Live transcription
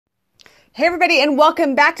Hey everybody, and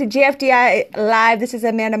welcome back to JFDI Live. This is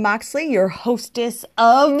Amanda Moxley, your hostess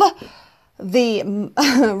of the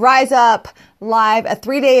Rise Up Live, a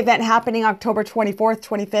 3-day event happening October 24th,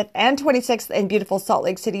 25th, and 26th in beautiful Salt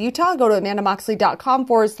Lake City, Utah. Go to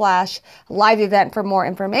amandamoxley.com/live event for more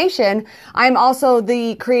information. I'm also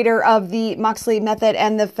the creator of the Moxley Method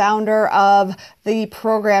and the founder of the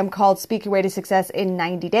program called Speak Your Way to Success in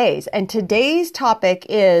 90 Days. And today's topic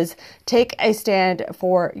is take a stand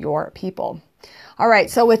for your people. All right.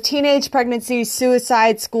 So with teenage pregnancy,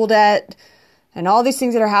 suicide, school debt, and all these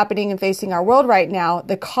things that are happening and facing our world right now,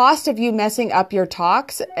 the cost of you messing up your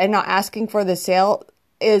talks and not asking for the sale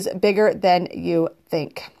is bigger than you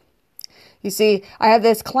think. You see, I have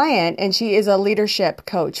this client and she is a leadership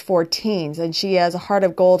coach for teens and she has a heart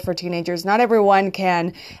of gold for teenagers. Not everyone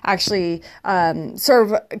can actually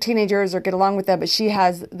serve teenagers or get along with them, but she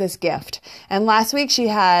has this gift. And last week she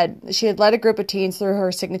had led a group of teens through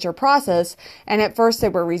her signature process. And at first they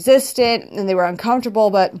were resistant and they were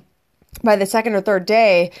uncomfortable, but by the second or third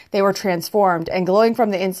day, they were transformed and glowing from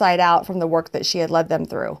the inside out from the work that she had led them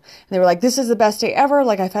through. And they were like, this is the best day ever.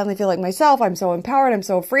 Like, I finally feel like myself. I'm so empowered. I'm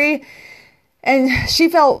so free. And she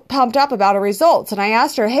felt pumped up about her results. And I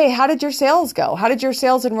asked her, hey, how did your sales go? How did your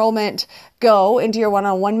sales enrollment go into your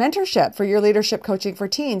one-on-one mentorship for your leadership coaching for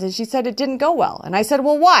teens? And she said it didn't go well. And I said,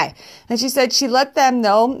 well, why? And she said she let them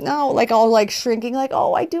know, like all like shrinking, like,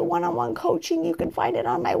 oh, I do one-on-one coaching. You can find it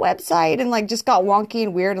on my website. And like just got wonky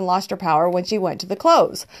and weird and lost her power when she went to the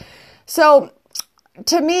close. So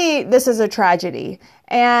to me, this is a tragedy.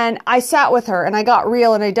 And I sat with her and I got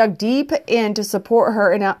real and I dug deep in to support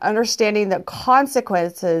her in understanding the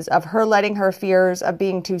consequences of her letting her fears of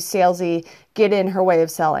being too salesy get in her way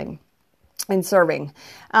of selling and serving.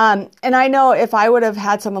 And I know if I would have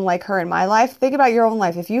had someone like her in my life, think about your own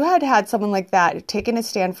life. If you had had someone like that taking a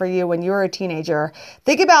stand for you when you were a teenager,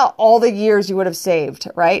 think about all the years you would have saved,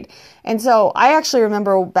 right? And so I actually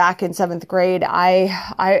remember back in 7th grade,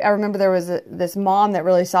 I remember there was this mom that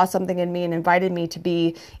really saw something in me and invited me to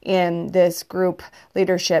be in this group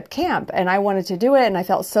leadership camp. And I wanted to do it. And I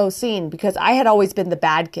felt so seen because I had always been the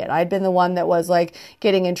bad kid. I'd been the one that was like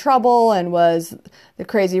getting in trouble and was the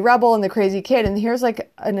crazy rebel and the crazy kid. And here's like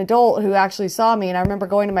an adult who actually saw me. And I remember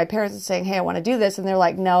going to my parents and saying, hey, I want to do this. And they're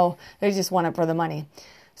like, no, they just want it for the money.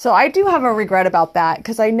 So I do have a regret about that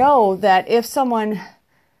because I know that if someone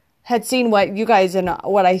had seen what you guys and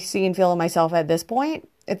what I see and feel in myself at this point,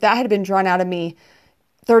 if that had been drawn out of me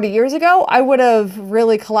 30 years ago, I would have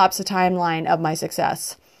really collapsed the timeline of my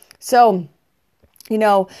success. So,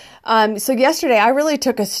 so yesterday I really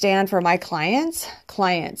took a stand for my clients,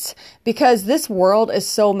 because this world is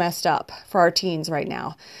so messed up for our teens right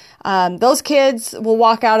now. Those kids will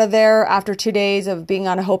walk out of there after 2 days of being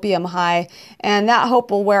on a hopium high, and that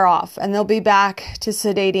hope will wear off, and they'll be back to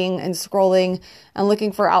sedating and scrolling and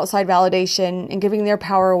looking for outside validation and giving their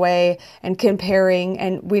power away and comparing.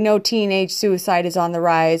 And we know teenage suicide is on the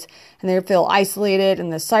rise, and they feel isolated,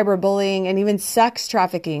 and the cyberbullying and even sex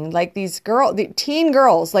trafficking. Like the teen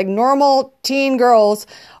girls, like normal teen girls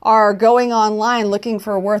are going online looking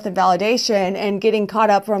for worth and validation and getting caught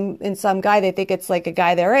up in some guy. They think it's like a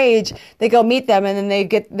guy their age. They go meet them and then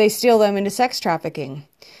they steal them into sex trafficking.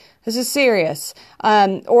 This is serious.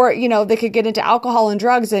 Or they could get into alcohol and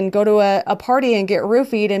drugs and go to a party and get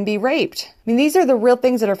roofied and be raped. I mean, these are the real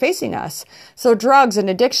things that are facing us. So drugs and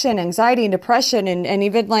addiction, anxiety and depression, and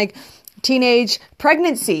even like teenage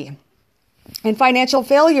pregnancy and financial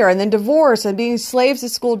failure, and then divorce and being slaves to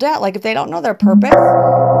school debt. Like if they don't know their purpose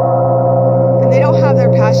and they don't have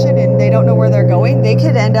their passion and they don't know where they're going, they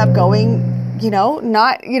could end up going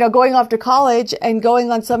going off to college and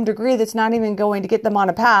going on some degree that's not even going to get them on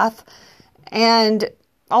a path. And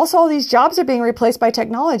also all these jobs are being replaced by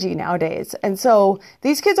technology nowadays. And so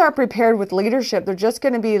these kids aren't prepared with leadership. They're just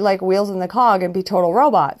going to be like wheels in the cog and be total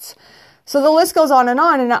robots. So the list goes on. And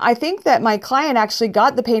I think that my client actually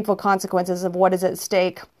got the painful consequences of what is at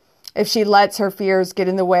stake if she lets her fears get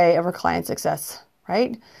in the way of her client's success,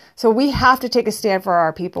 right? So we have to take a stand for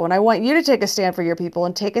our people. And I want you to take a stand for your people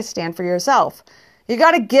and take a stand for yourself. You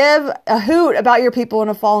got to give a hoot about your people in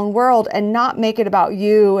a fallen world and not make it about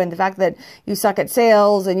you and the fact that you suck at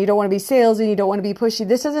sales and you don't want to be salesy and you don't want to be pushy.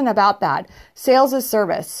 This isn't about that. Sales is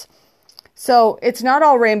service. So it's not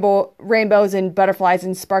all rainbows and butterflies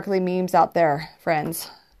and sparkly memes out there,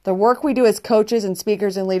 friends. The work we do as coaches and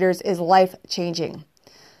speakers and leaders is life-changing.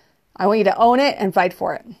 I want you to own it and fight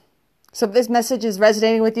for it. So if this message is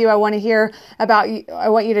resonating with you, I want to hear about you. I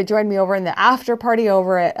want you to join me over in the after party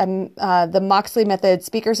over at the Moxley Method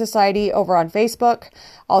Speaker Society over on Facebook.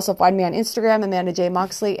 Also find me on Instagram, Amanda J.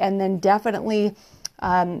 Moxley, and then definitely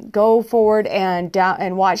go forward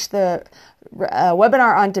and watch the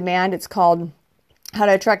webinar on demand. It's called How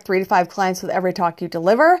to Attract 3 to 5 Clients with Every Talk You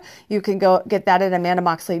Deliver. You can go get that at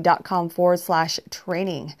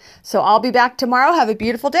amandamoxley.com/training. So I'll be back tomorrow. Have a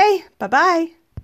beautiful day. Bye-bye.